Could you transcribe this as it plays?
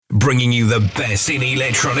bringing you the best in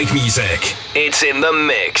electronic music. It's In The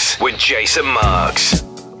Mix with Jason Marks.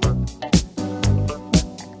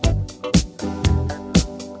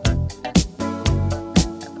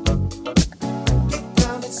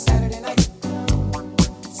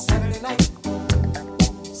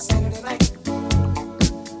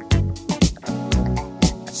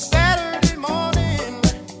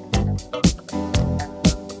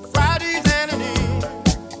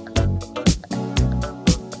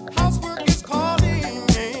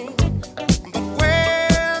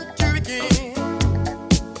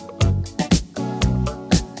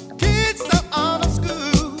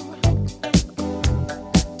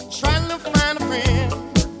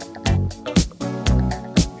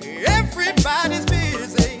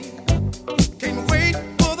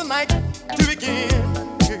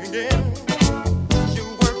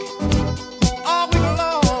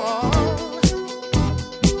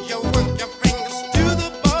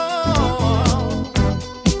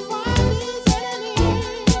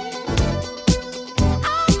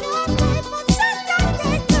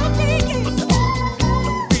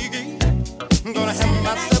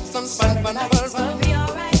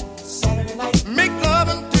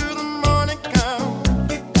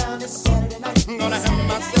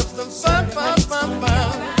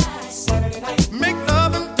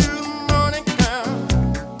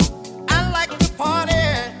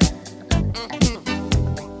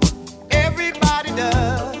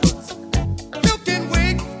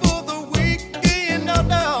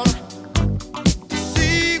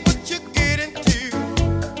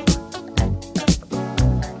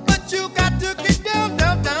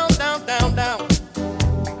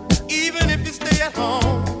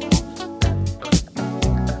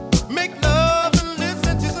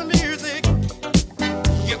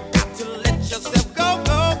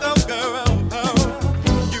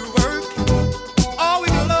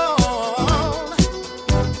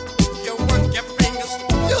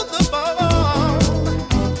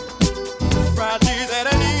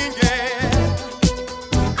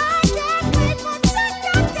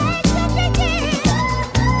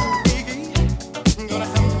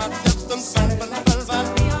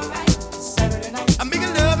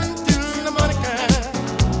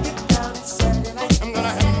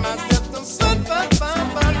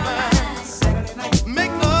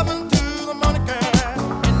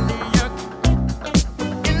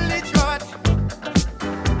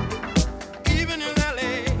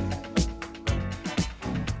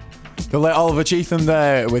 The late Oliver Cheatham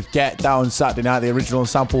there with Get Down Saturday Night, the original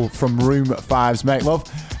sample from Room 5's Make Love.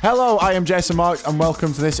 Hello, I am Jason Marks and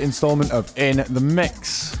welcome to this instalment of In The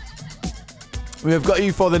Mix. We have got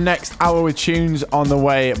you for the next hour with tunes on the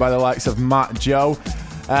way by the likes of Matt Joe,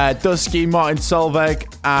 Dusky, Martin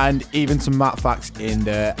Solveig, and even some Matt Fax in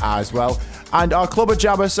there as well. And our Clubber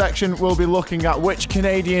Jabber section will be looking at which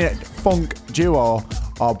Canadian funk duo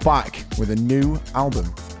are back with a new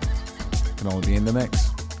album. Can only be in the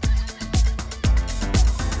mix.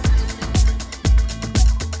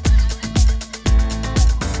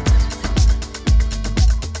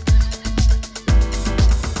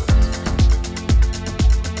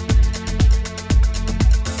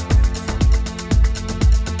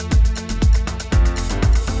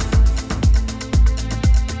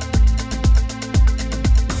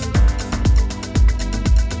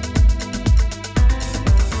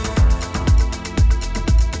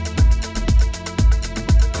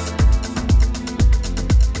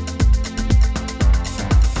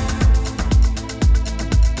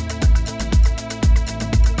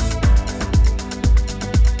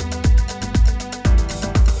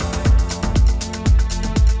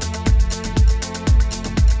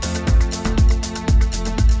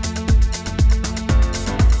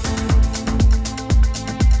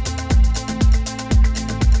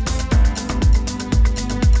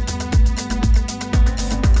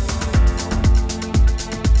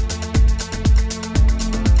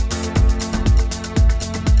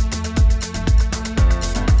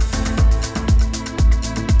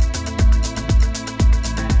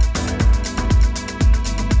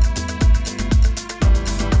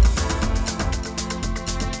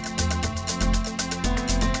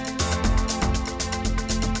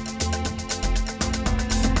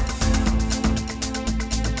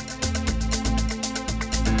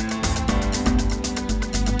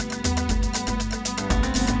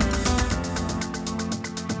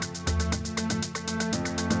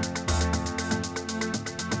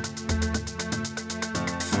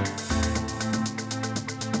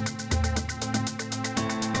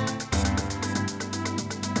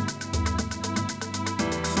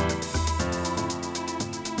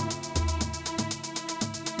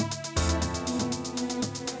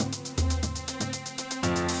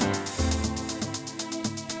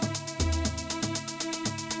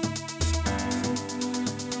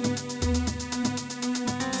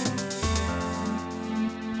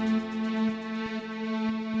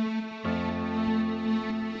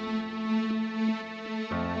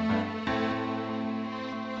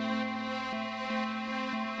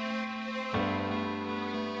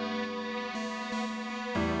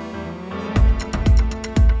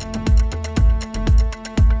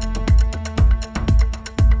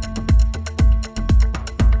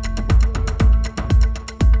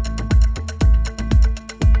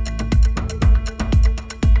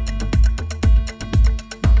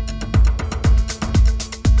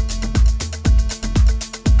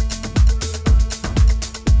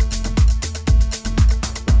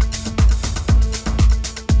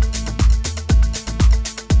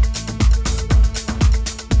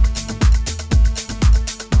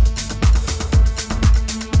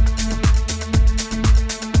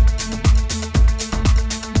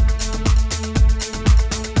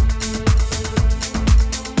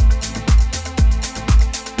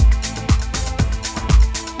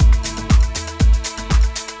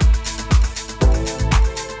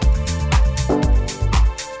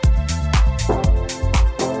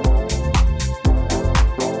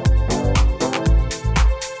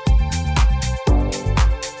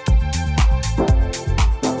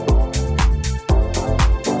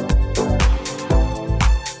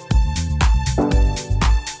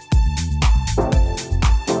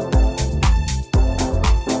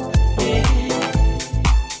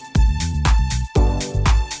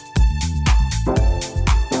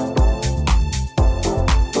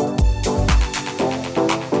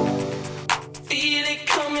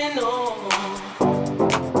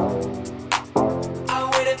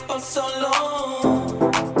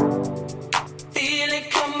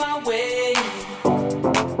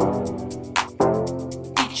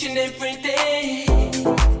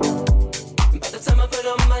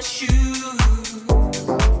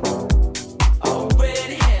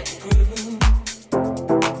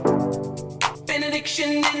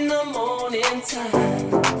 the morning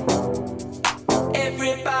time.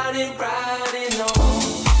 Everybody riding on.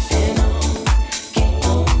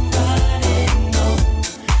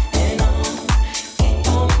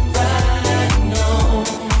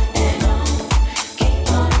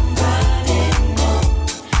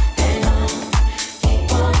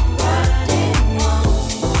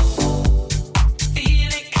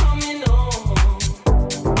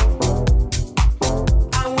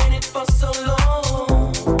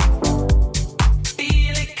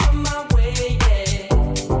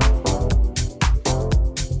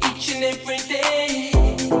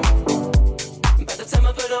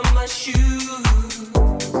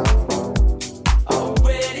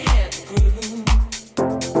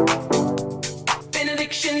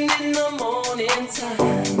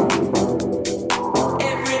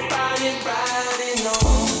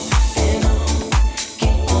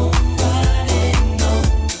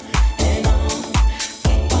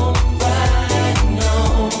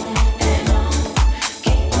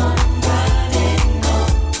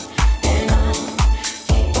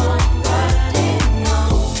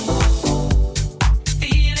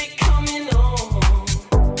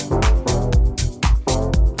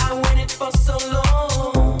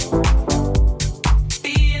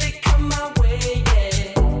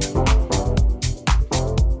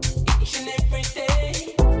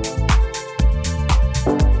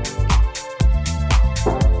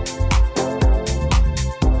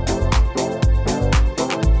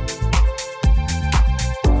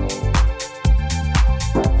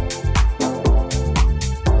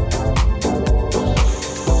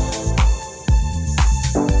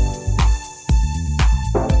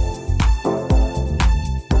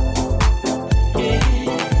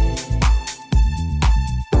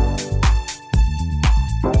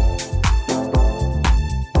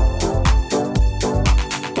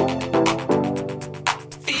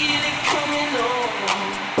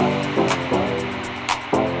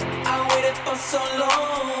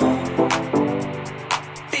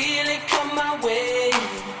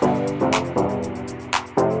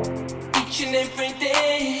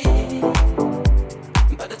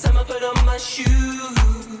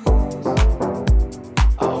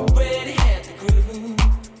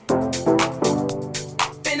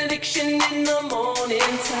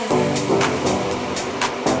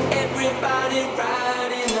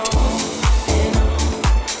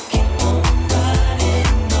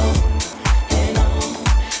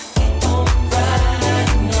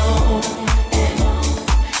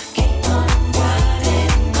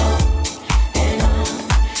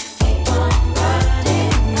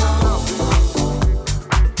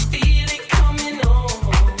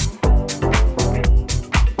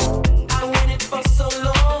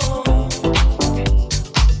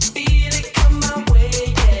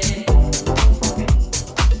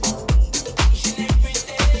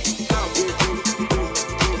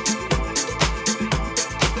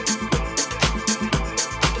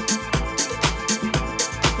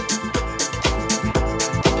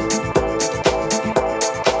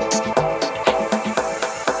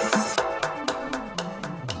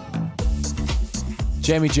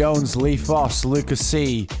 Jamie Jones, Lee Foss, Lucas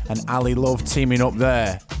C, and Ali Love teaming up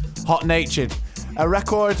there. Hot Natured, a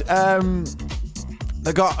record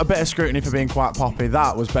that got a bit of scrutiny for being quite poppy.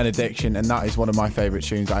 That was Benediction, and that is one of my favourite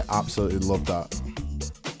tunes. I absolutely love that.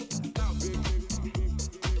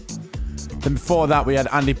 Then before that, we had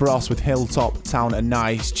Andy Bross with Hilltop Town, a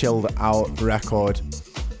nice chilled out record.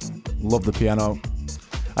 Love the piano.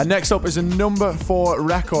 And next up is a number 4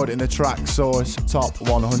 record in the Traxsource Top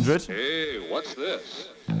 100. Hey, what's this?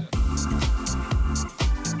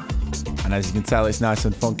 And as you can tell, it's nice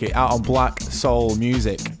and funky. Out on Black Soul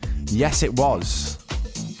Music. Yes, It Was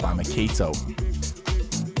by Makito.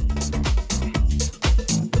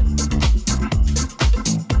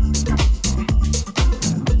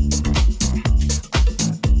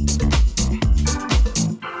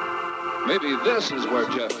 Maybe this is where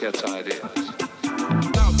Jeff gets ideas.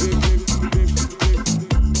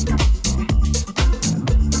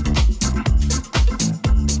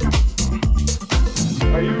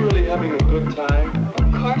 Are you really having a good time?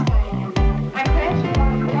 Of course I am. I'm glad you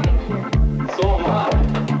are coming here. So am I.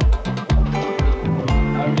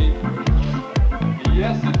 I mean,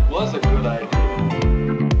 yes, it was a good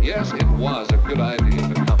idea. Yes, it was a good idea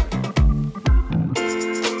to come here.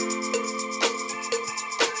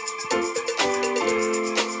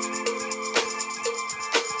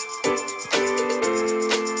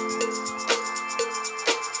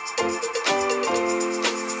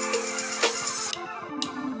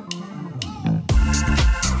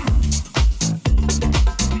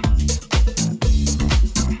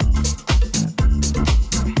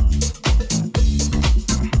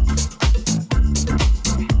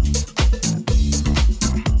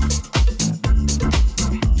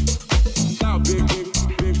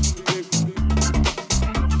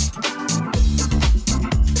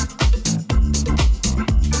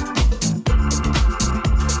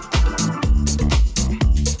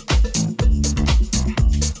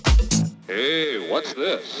 what's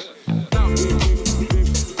this?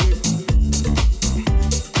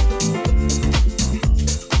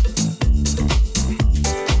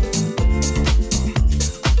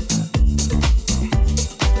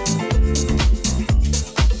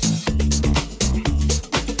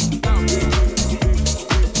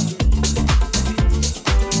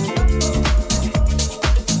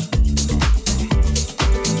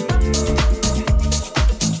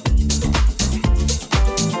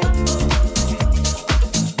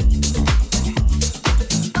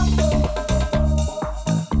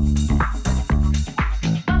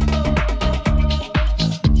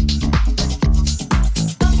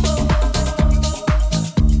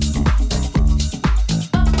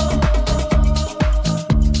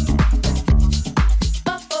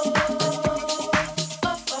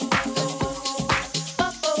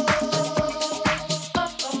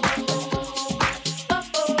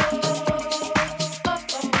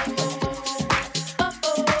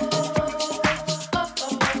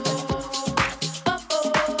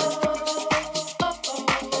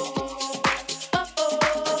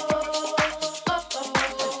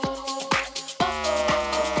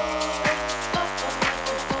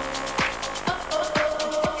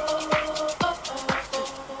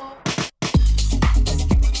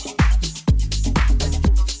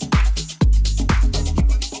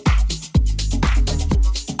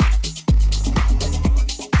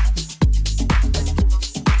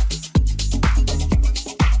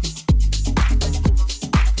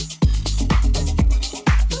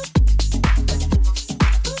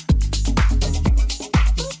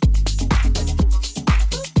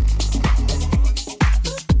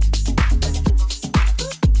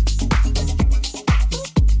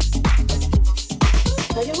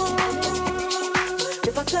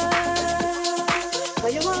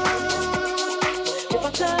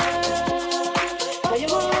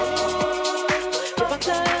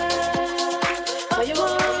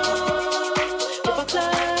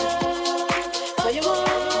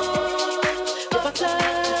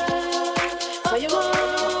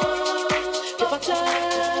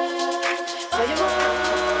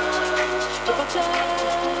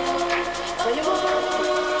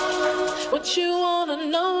 What you wanna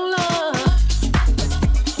know, love?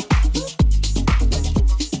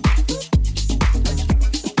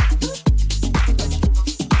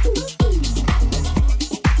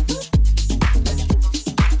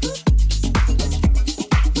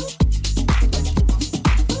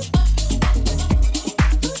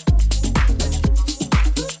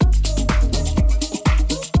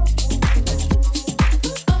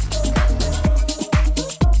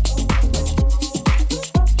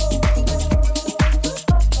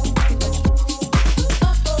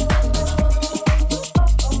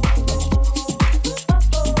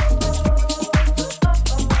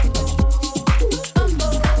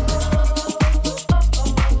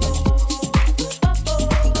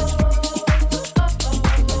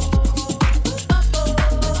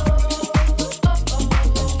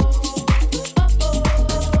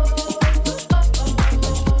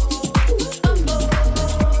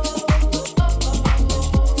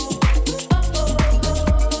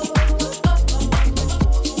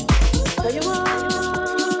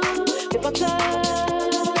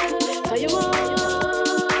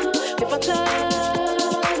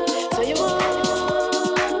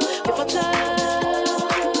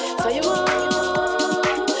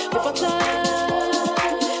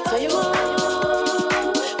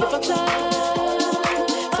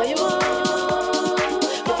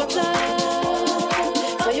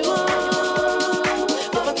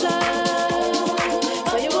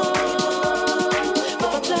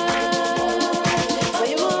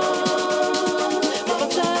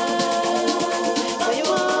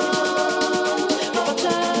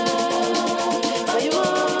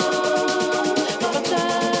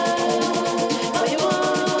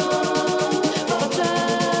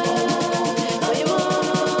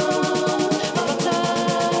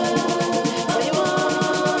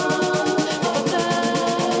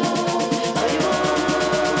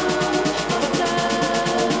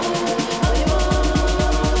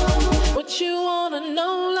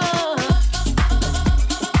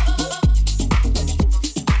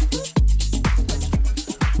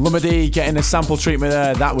 Lumadi getting a sample treatment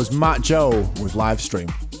there. That was Matt Joe with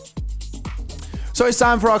Livestream. So it's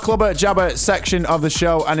time for our Clubber Jabber section of the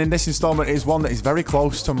show, and in this installment is one that is very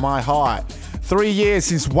close to my heart. 3 years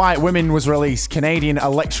since White Women was released, Canadian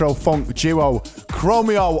electro-funk duo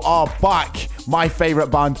Chromeo are back. My favourite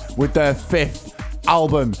band with their 5th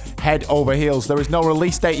album, Head Over Heels. There is no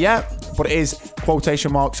release date yet, but it is,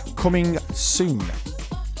 quotation marks, coming soon.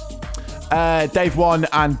 Dave One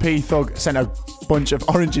and P Thug sent a bunch of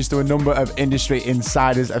oranges to a number of industry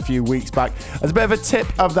insiders a few weeks back as a bit of a tip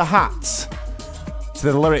of the hat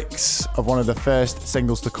to the lyrics of one of the first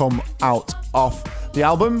singles to come out off the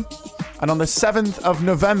album. And on the 7th of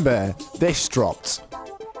November, this dropped.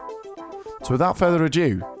 So without further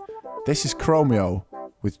ado, this is Chromeo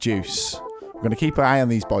with Juice. We're going to keep an eye on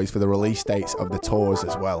these boys for the release dates of the tours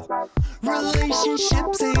as well.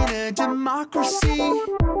 Relationships ain't a democracy.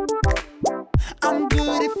 I'm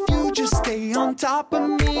good if you just stay on top of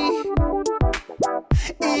me.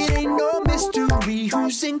 It ain't no mystery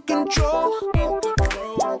who's in control.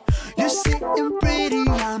 You're sitting pretty,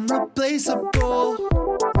 I'm replaceable.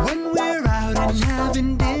 When we're out and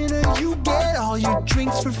having dinner, you get all your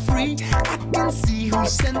drinks for free. I can see who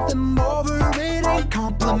sent them over, it ain't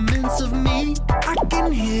compliments of me. I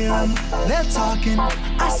can hear them, they're talking,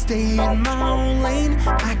 I stay in my own lane.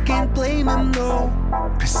 I can't blame them, no,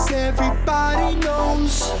 cause everybody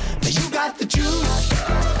knows that you got the juice.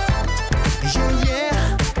 Yeah,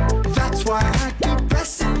 yeah, that's why I keep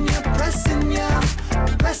pressing you, pressing you,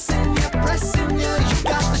 pressing you, pressing you. You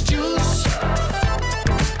got the juice,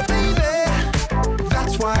 baby.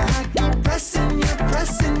 That's why I keep pressing you,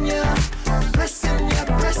 pressing you, pressing you,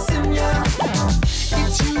 pressing you.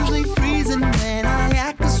 It's usually freezing when I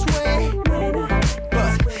act this way,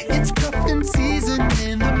 but it's cuffing season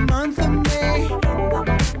in the month of May.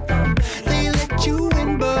 They let you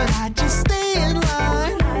in, but I just stay in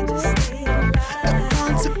line. A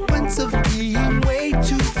consequence of being way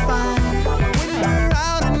too fine. When we're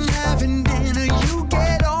out and having dinner, you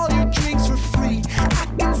get all your drinks for free. I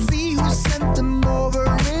can see who sent them over,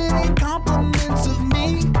 it ain't compliments of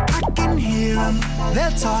me. I can hear them,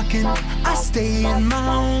 they're talking, I stay in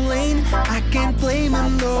my own lane. I can't blame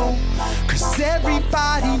them, no, cause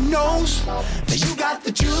everybody knows that you got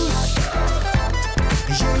the juice.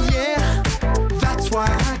 Yeah, yeah, that's why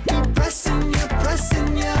I keep pressing you,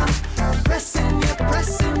 pressing you, pressing you,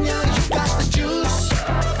 pressing you. You got the juice,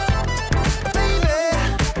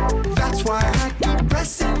 baby. That's why I keep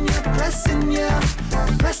pressing you, pressing you,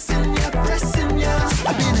 pressing you, pressing you.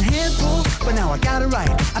 I've been a handful, but now I got it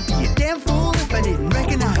right. I'd be a damn fool if I didn't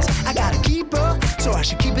recognize. I got a keeper, so I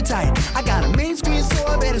should keep it tight. I got a main squeeze, so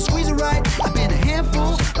I better squeeze it right. I've been a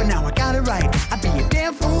handful, but now I got it right. I'd be a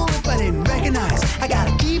damn fool if I didn't recognize. I got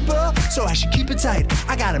a keeper, so I should keep it tight.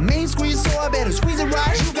 I got a main squeeze, so I better squeeze it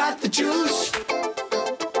right. You got the juice.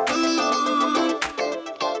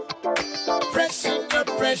 Pressing you,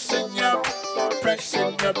 pressing you,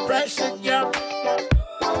 pressing you, pressing you.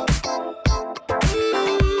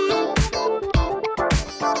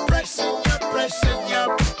 Pressing you, pressing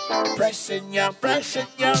you, pressing you, pressing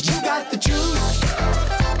you. You got the juice.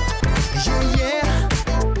 Yeah, yeah.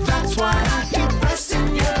 That's why I keep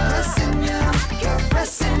pressing you, pressing you,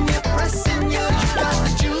 pressing you, pressing you. You got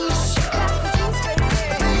the juice,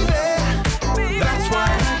 baby. That's why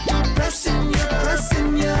I keep pressing you,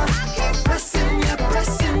 pressing you, pressing you,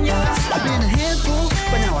 pressing you. I've been a handful,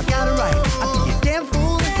 but now I got it right. I'd be a damn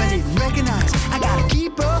fool if I didn't recognize. I got a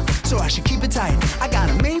keeper, so I should keep it tight. I got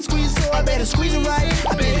a main squeeze, so I better squeeze it right.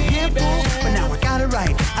 I've been a handful, but now I got it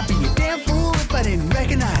right. I'd be a damn fool if I didn't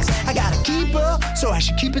recognize. I got a keeper, so I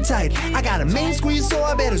should keep it tight. I got a main squeeze, so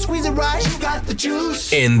I better squeeze it right. You got the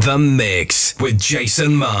juice. In the mix with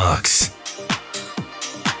Jason Marks.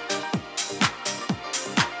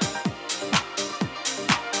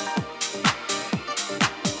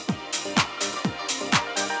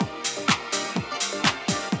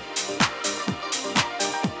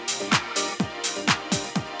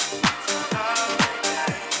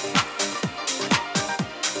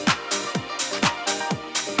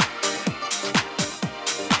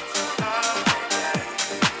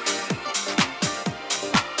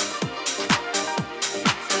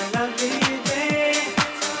 Lovely.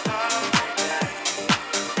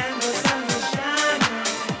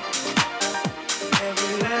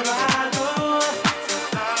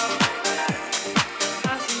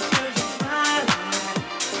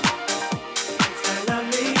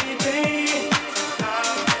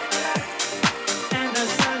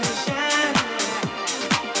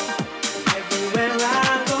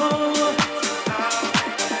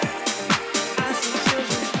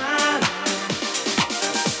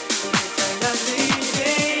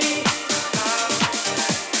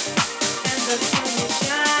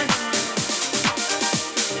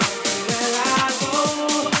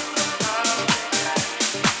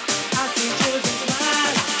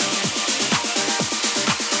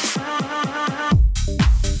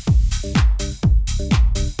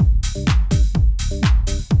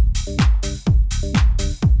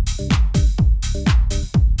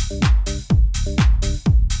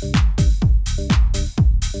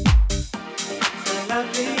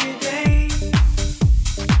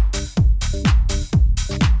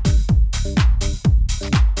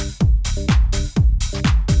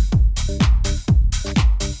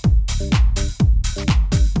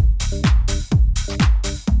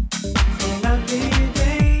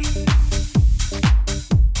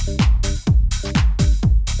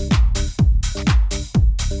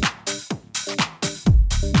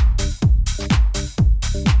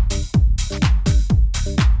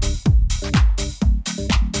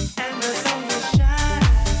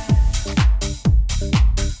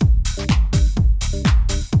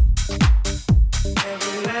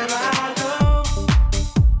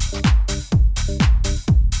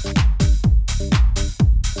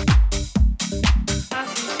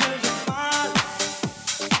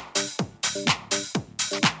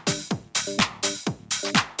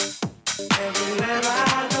 Everywhere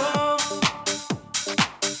I go,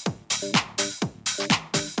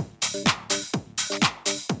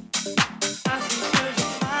 I see children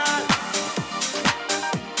smile.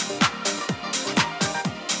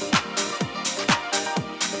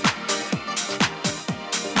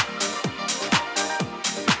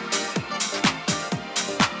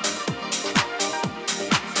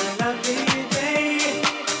 It's a lovely day,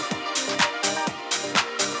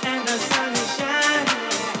 and the sun is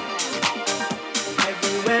shining.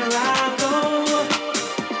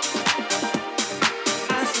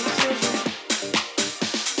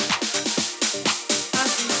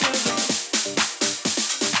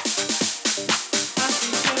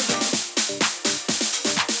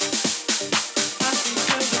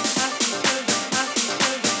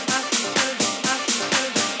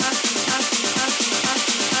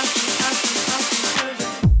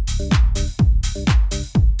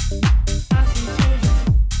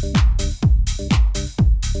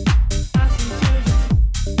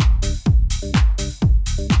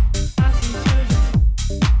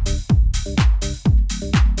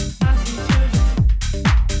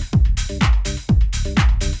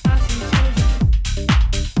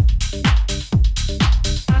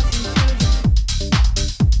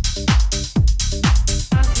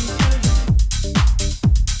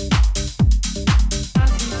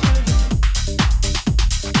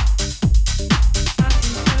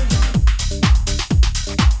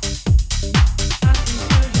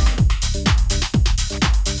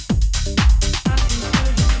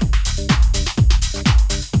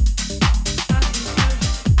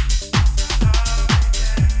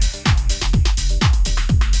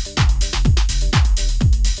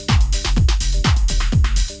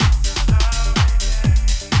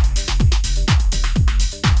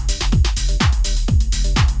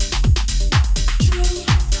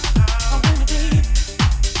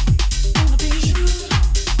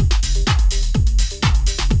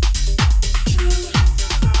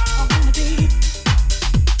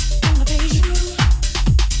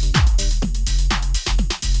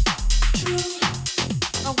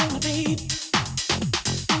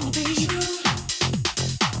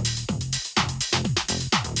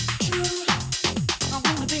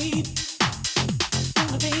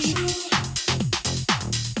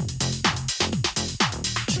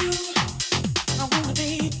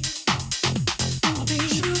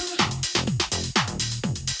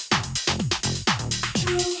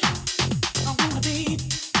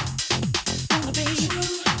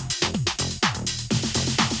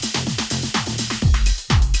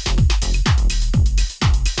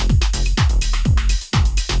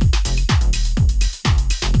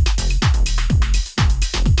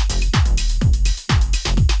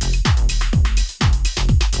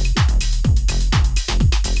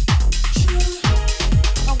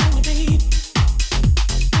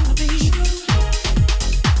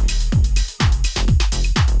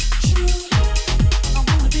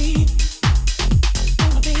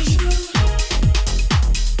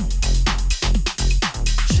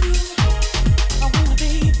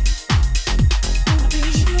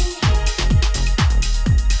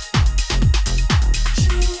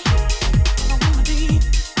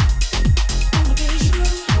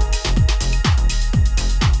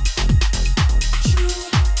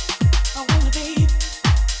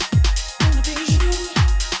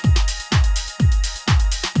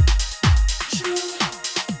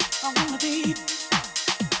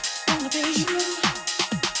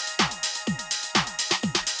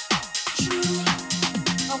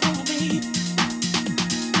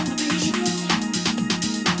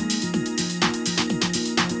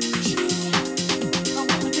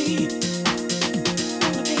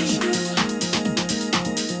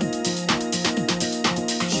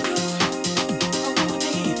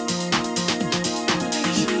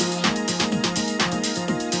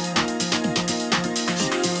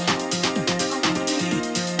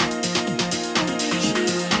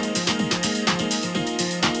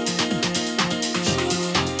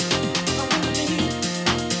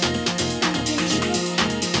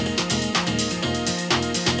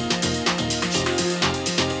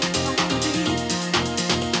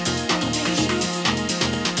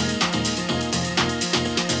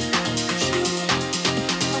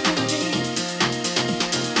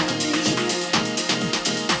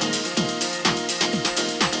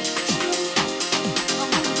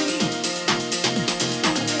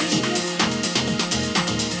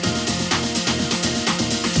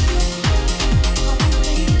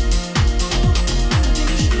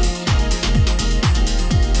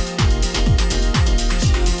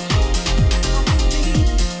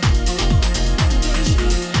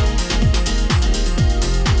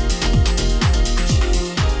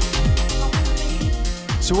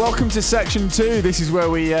 So welcome to section 2. This is where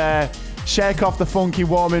we shake off the funky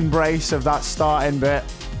warm embrace of that starting bit.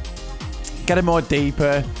 Get it more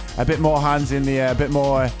deeper, a bit more hands in the air, a bit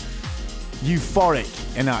more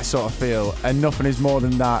euphoric in that sort of feel. And nothing is more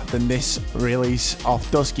than that than this release off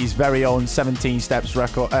Dusky's very own 17 Steps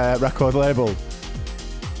record label.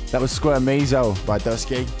 That was Square Mizo by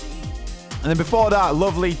Dusky. And then before that,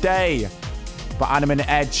 Lovely Day by Animate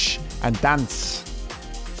Edge and Dance.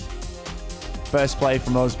 First play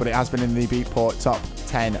from us, but it has been in the Beatport Top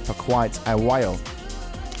 10 for quite a while.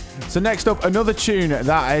 So next up, another tune that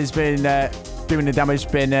has been doing the damage,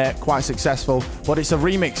 been quite successful, but it's a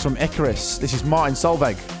remix from Icarus. This is Martin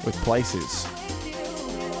Solveig with Places.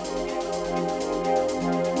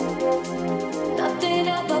 Nothing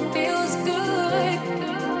ever feels good.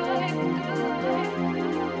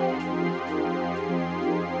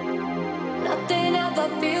 Nothing ever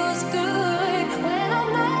feels good when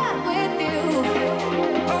I'm not with you.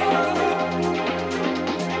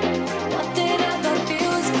 Nothing ever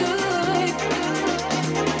feels good.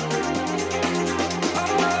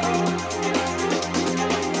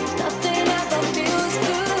 Nothing ever feels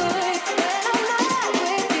good when I'm not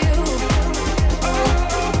with you.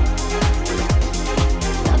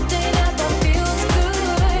 Nothing ever feels good.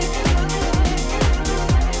 Nothing ever feels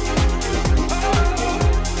good when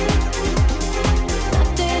I'm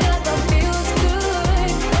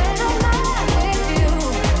not with you.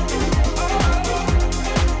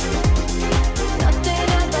 Nothing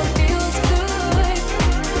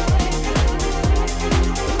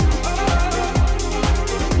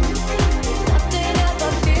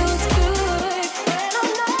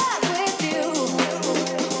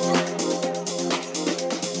ever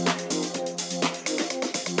feels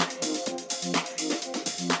good.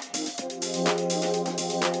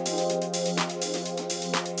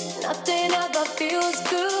 Nothing ever feels good when I'm not with you. Nothing ever feels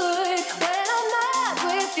good when I'm not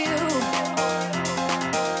with you.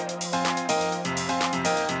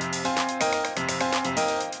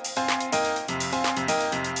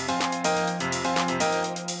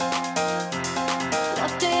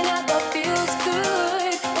 Nothing ever feels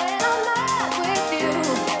good when I'm not with you.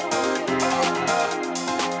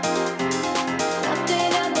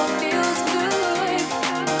 Nothing ever feels good.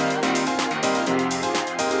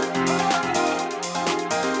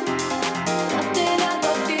 Nothing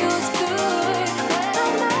ever feels good when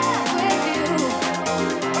I'm not with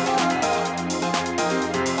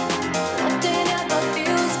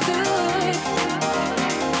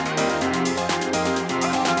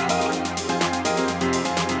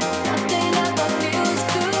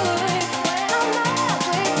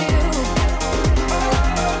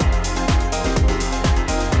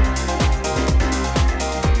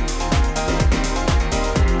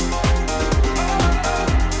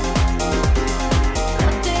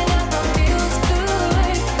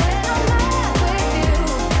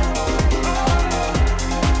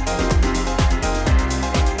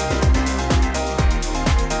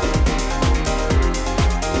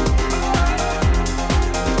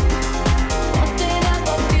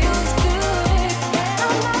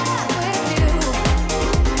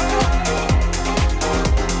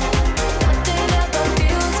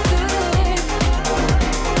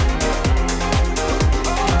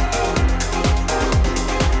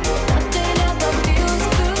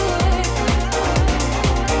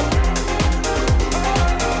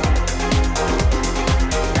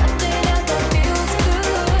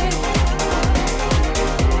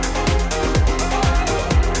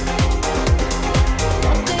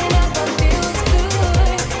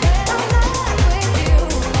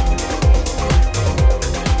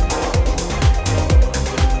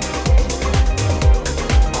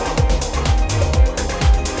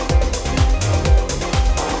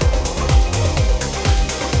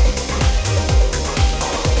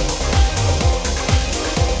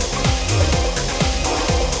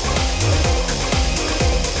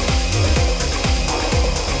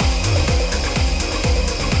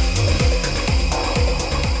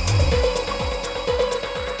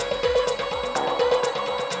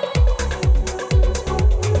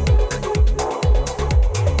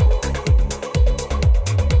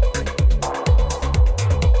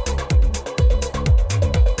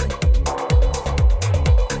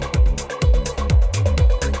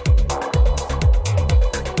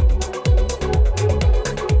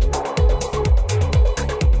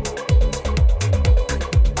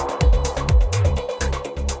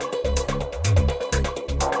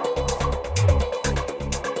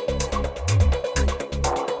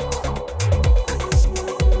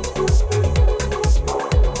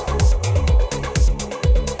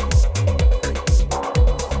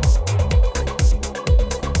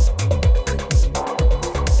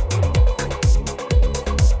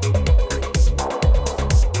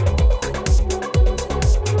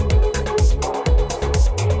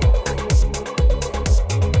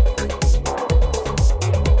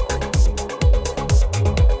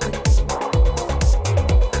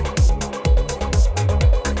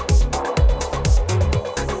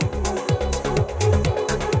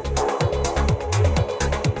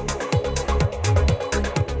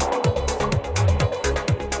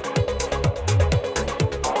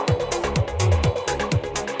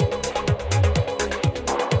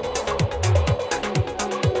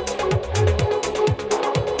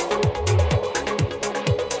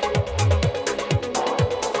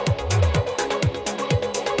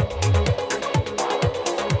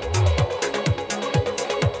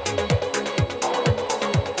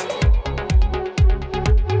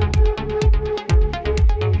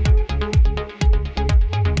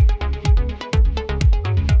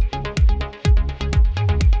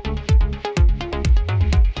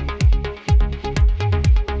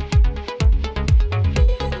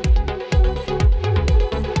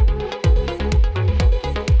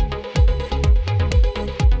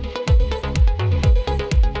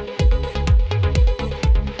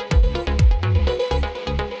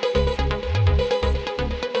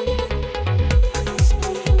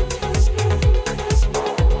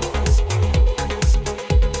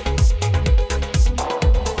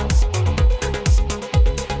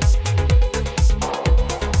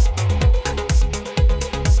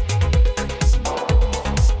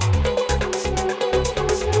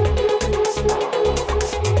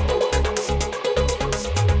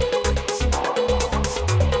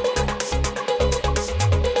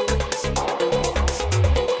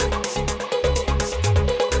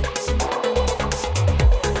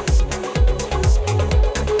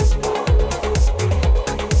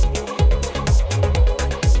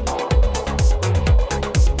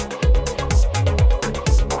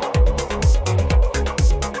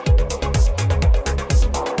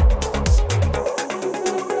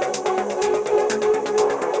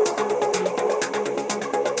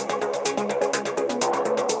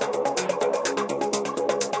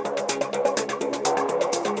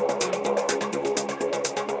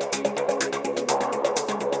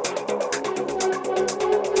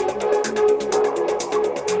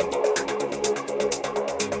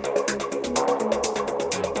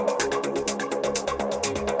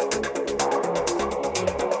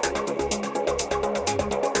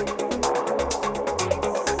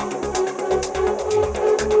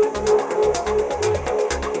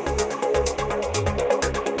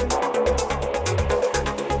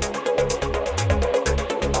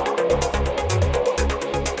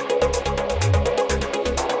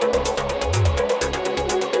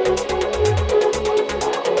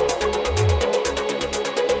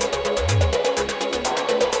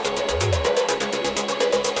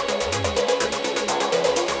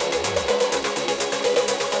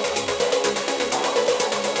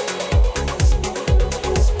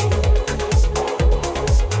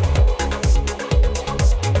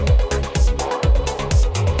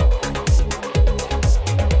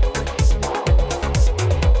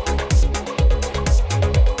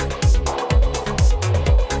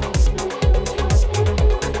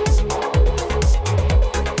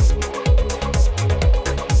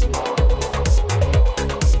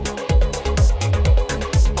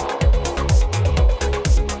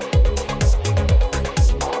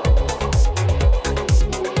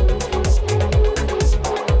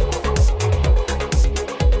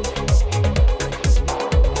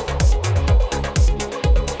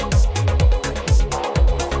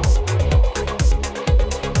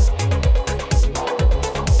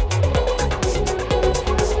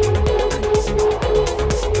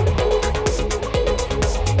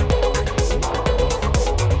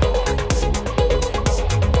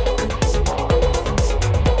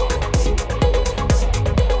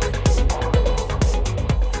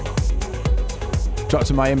Dropped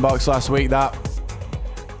in my inbox last week that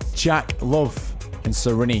Jack Love and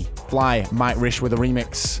Serini Fly, Mike Rish with a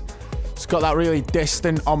remix. It's got that really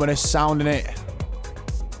distant, ominous sound in it.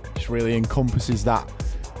 Just really encompasses that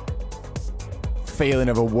feeling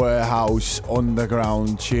of a warehouse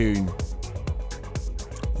underground tune.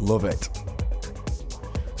 Love it.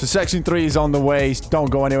 So section 3 is on the way. Don't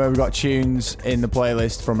go anywhere. We've got tunes in the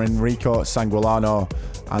playlist from Enrico Sanguilano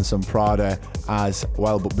and some Prada as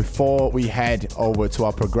well. But before we head over to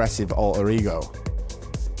our progressive alter ego,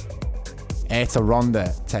 Eta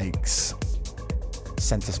Ronda takes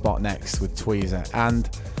centre spot next with Tweezer. And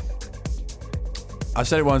I've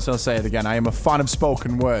said it once and I'll say it again, I am a fan of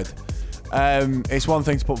spoken word. It's one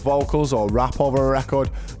thing to put vocals or rap over a record,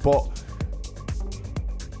 but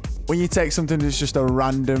when you take something that's just a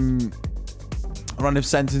random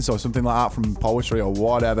sentence or something like that from poetry or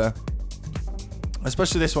whatever,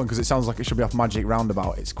 especially this one because it sounds like it should be off Magic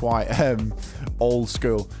Roundabout, it's quite old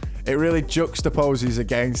school. It really juxtaposes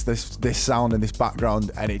against this sound and this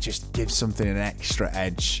background, and it just gives something an extra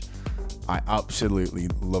edge. I absolutely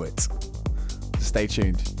love it. Stay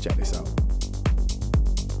tuned, check this out.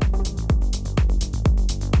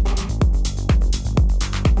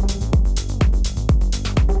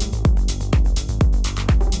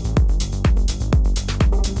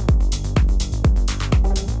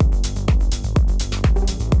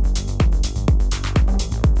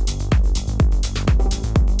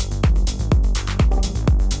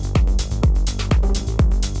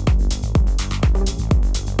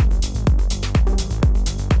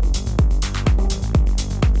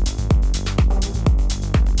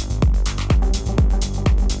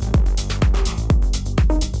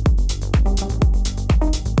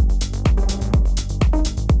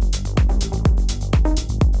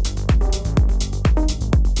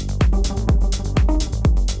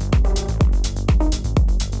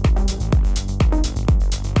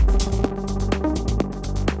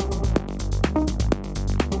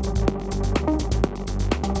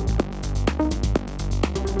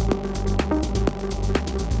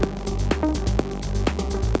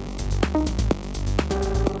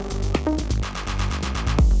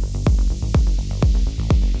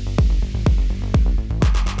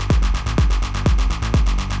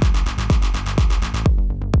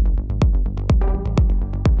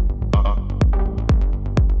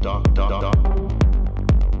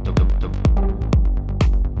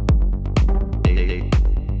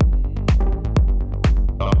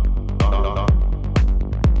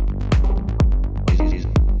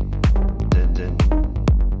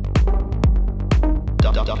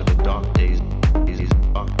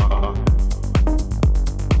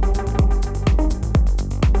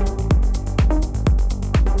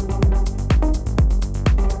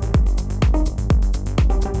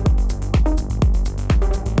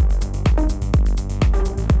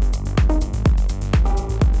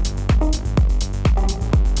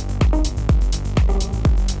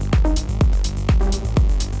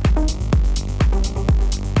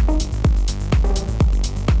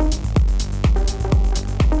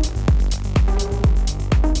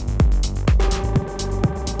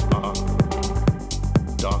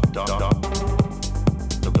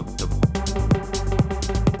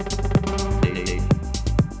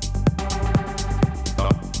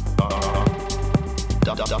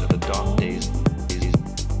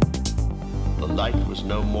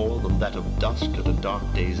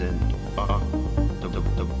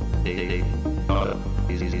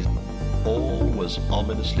 All was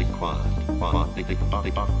ominously quiet.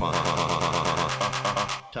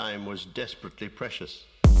 Time was desperately precious.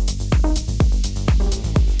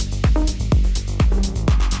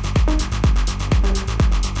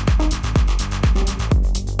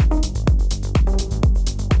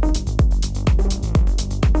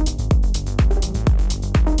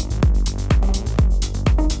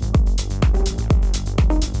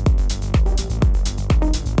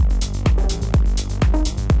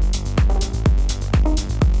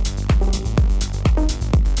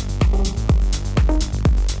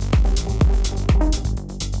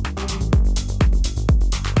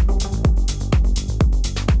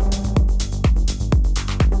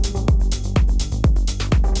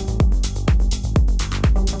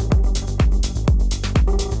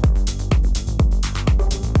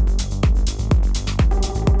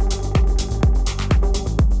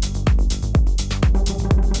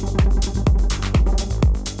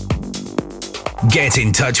 Get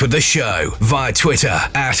in touch with the show via Twitter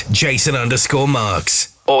at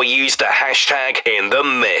Jason_Marks or use the hashtag in the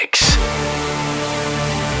mix.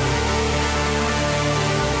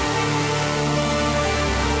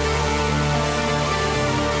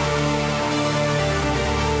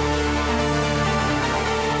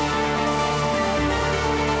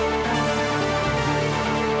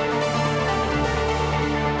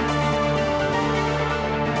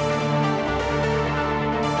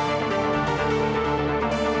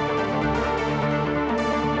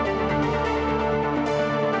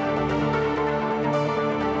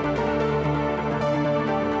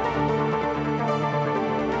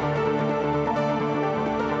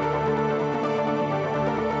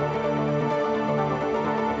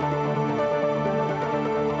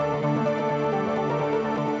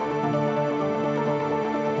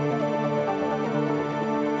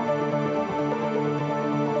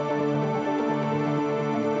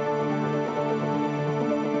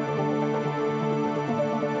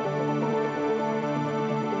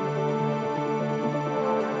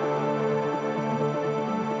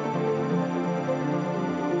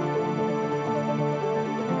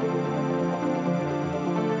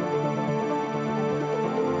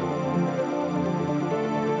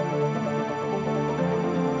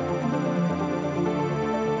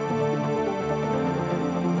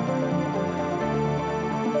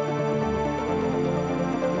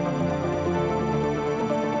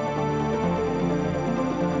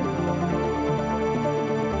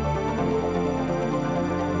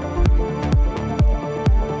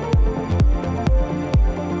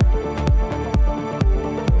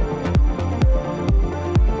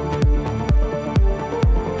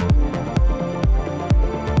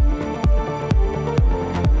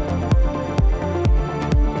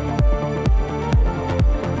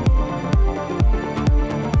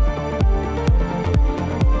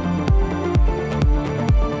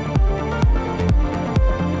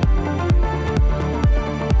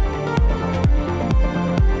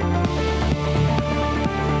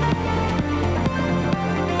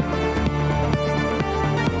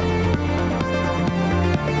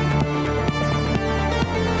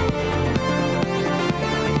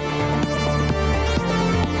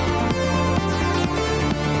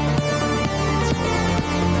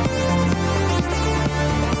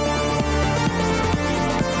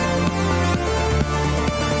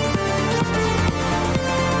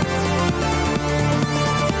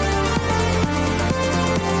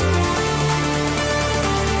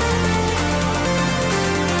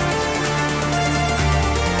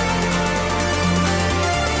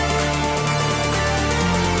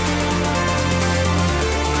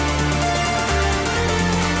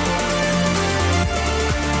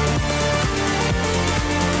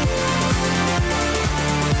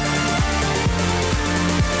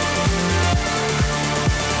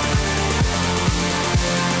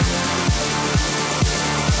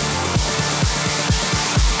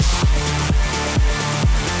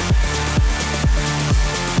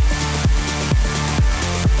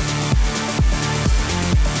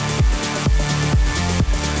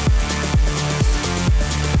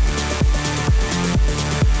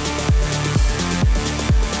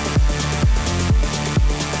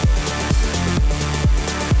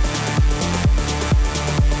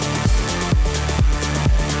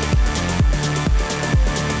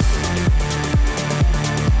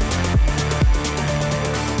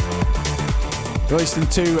 Released in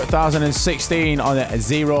 2016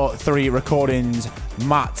 on 03 Recordings,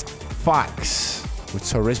 Matt Fax with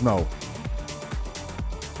Turismo.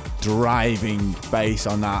 Driving bass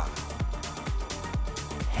on that.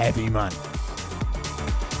 Heavy, man.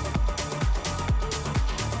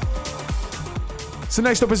 So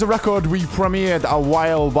next up is a record we premiered a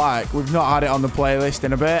while back. We've not had it on the playlist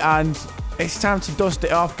in a bit, and it's time to dust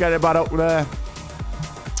it off, get it back up there,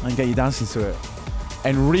 and get you dancing to it.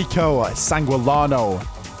 Enrico Sanguilano.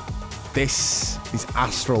 This is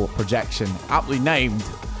Astral Projection, aptly named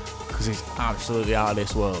because it's absolutely out of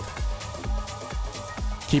this world.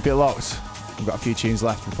 Keep it locked. We've got a few tunes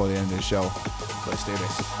left before the end of the show. Let's do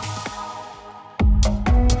this.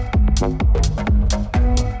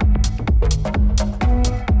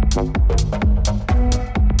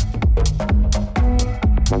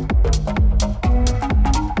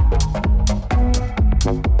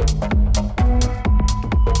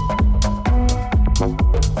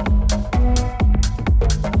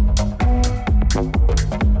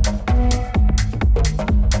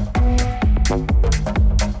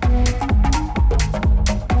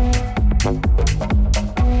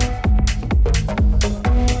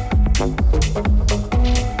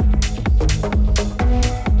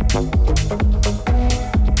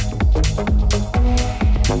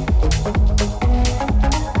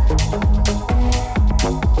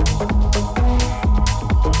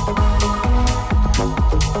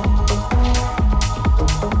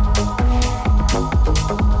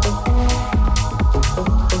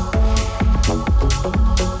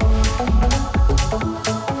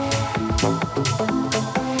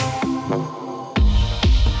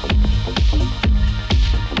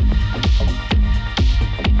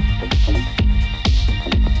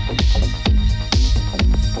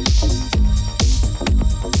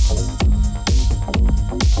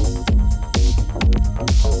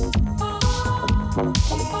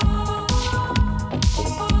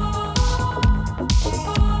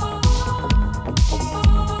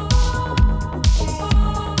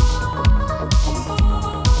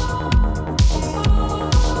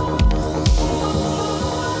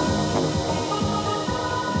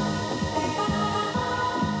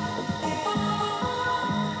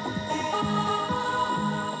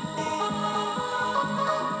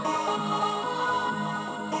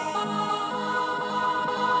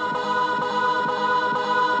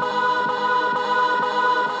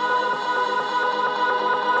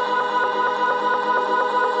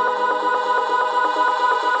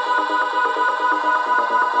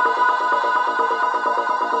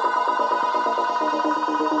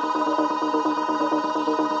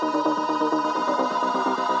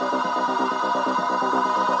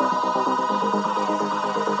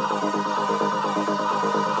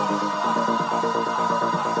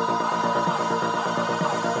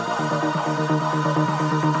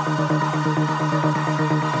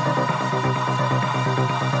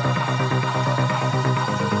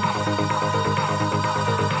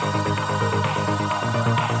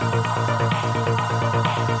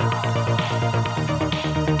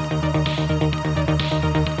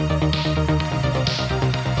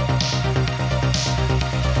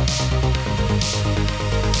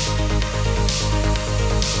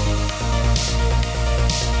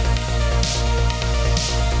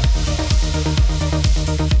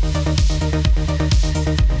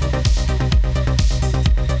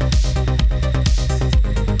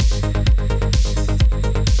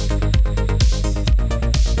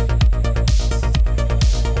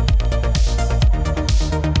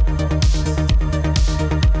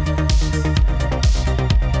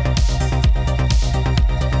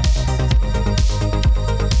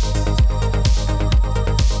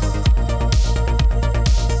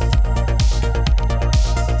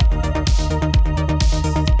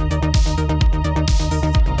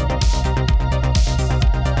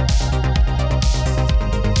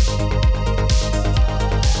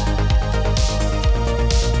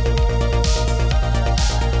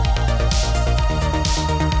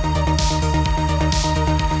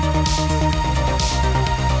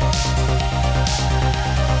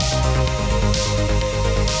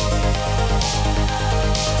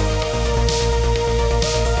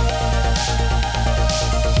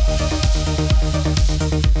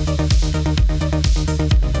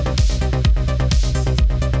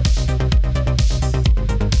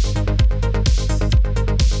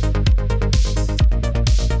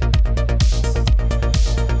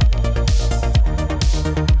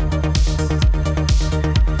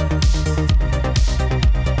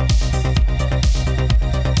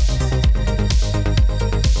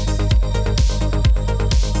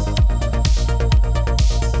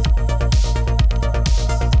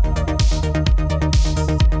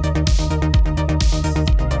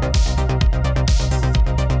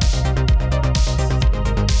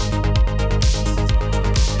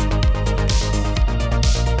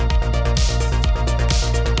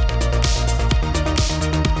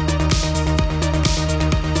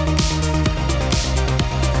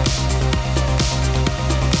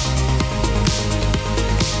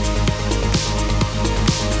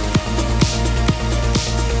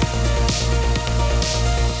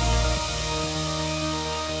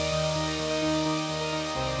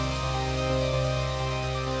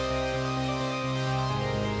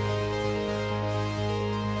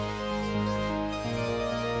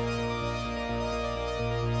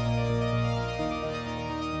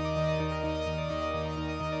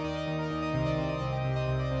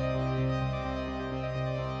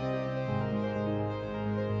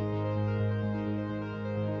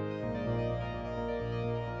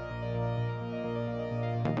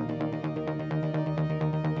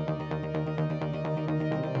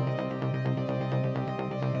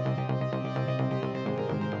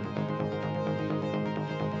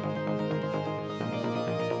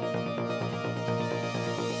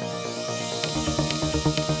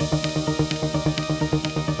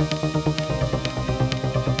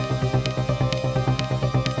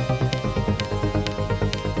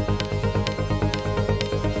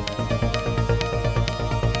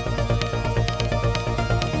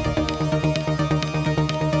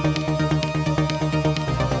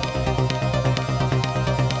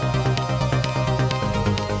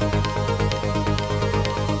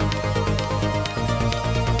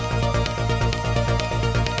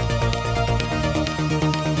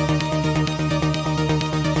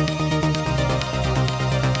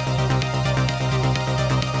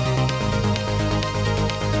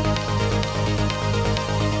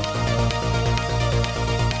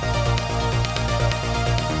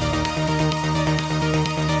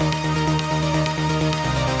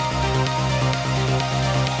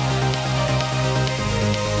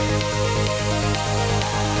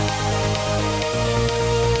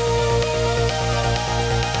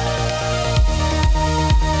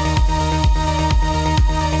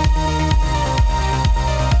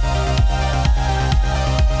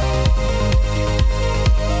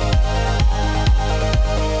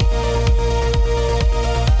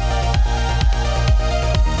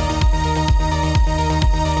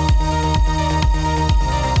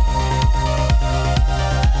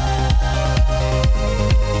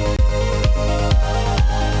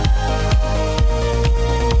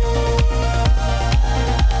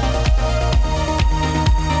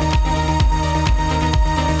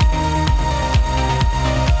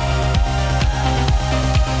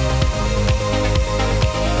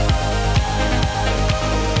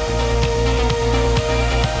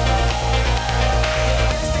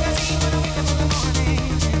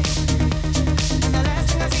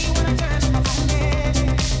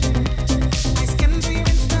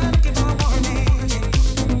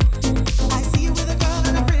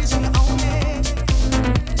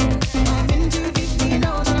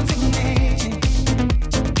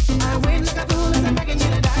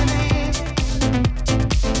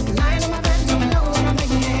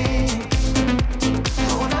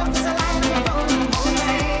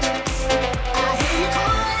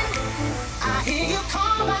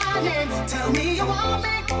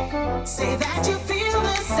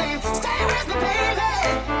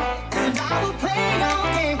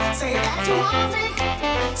 want me,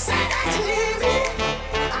 say that you need me.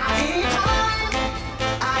 I hear you calling,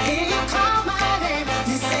 I hear you call my name.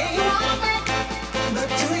 You say you want me, but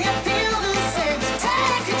do you feel the same?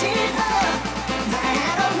 Take it deeper,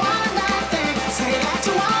 that a one night thing. Say that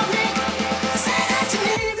you want me, say that you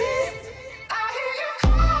need me. I hear you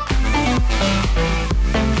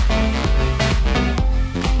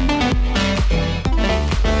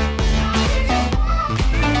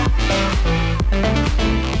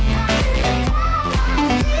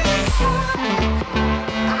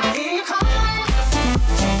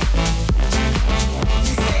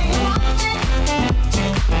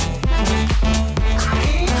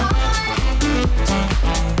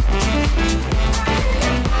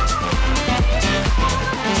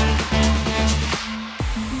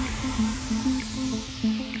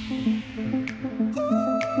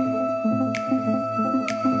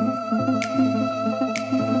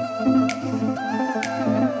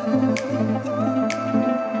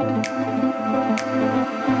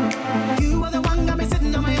You are the one got me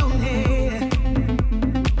sitting on my own head,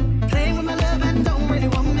 playing with my love and don't really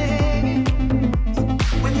want me.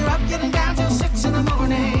 When you're up getting down till 6 in the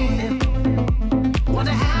morning,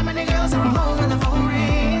 wonder how many girls are home when the phone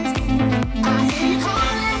rings. I hear you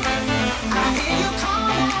calling, I hear you call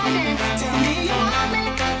my name. Tell me you want me,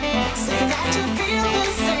 say that you feel the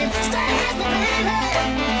same. Stay with me,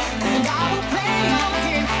 baby, and I will play your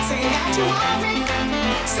game. Say that you want me,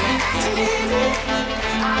 say that you need me.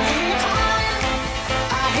 I hear you calling,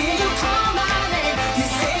 I hear you call my name. You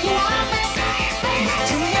say you want me,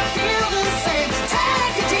 do you feel the same?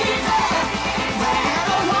 Take it deeper, that a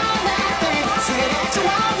one night thing. Say that you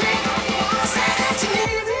want me, say that you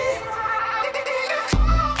need me. I hear you calling, you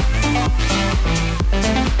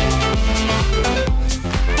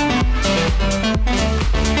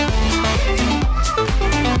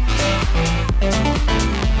say you want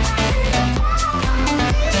me.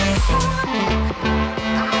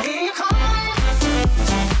 I hear you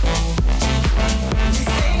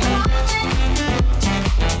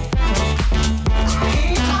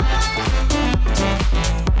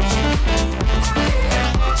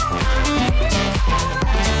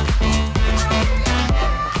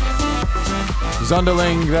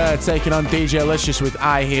Zonderling there taking on DJ Licious with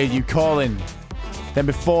I Hear You Calling. Then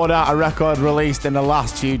before that, a record released in the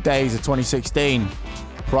last few days of 2016,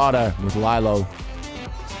 Prada with Lilo.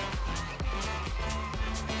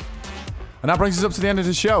 And that brings us up to the end of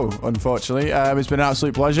the show, unfortunately. It's been an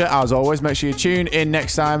absolute pleasure, as always. Make sure you tune in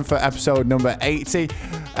next time for episode number 80.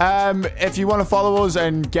 If you want to follow us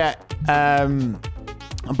and get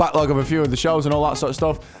a backlog of a few of the shows and all that sort of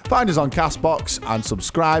stuff, find us on Castbox and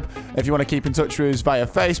subscribe. If you want to keep in touch with us via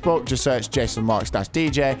Facebook, just search Jason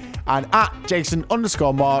Marks-DJ, and at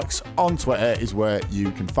Jason_Marks on Twitter is where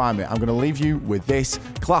you can find me. I'm going to leave you with this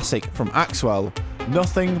classic from Axwell,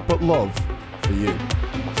 Nothing But Love For You.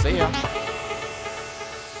 See ya.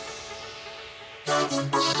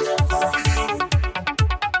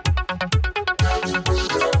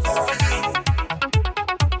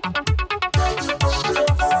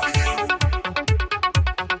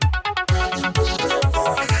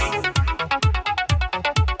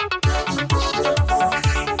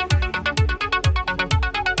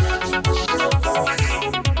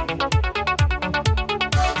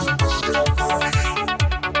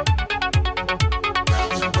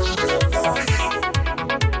 calling.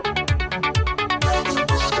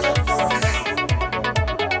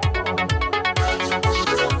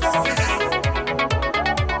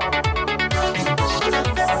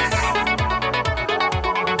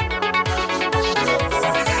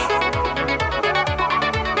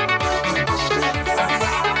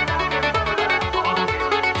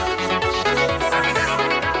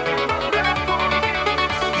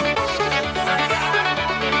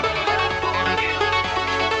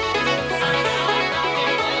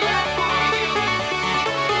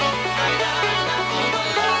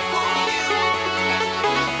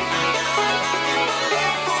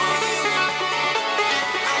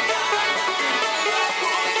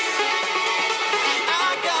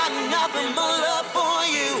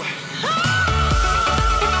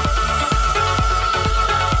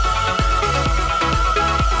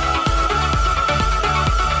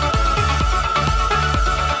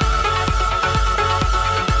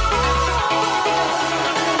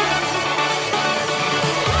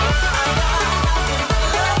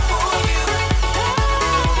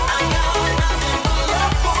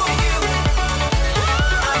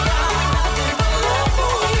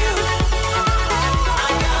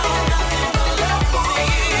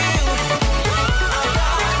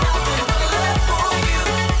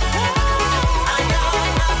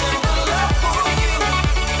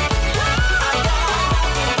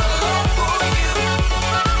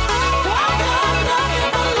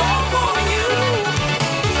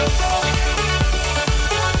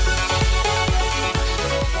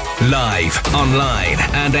 live, online,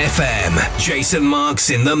 and FM. Jason Marks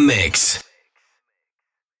in the mix.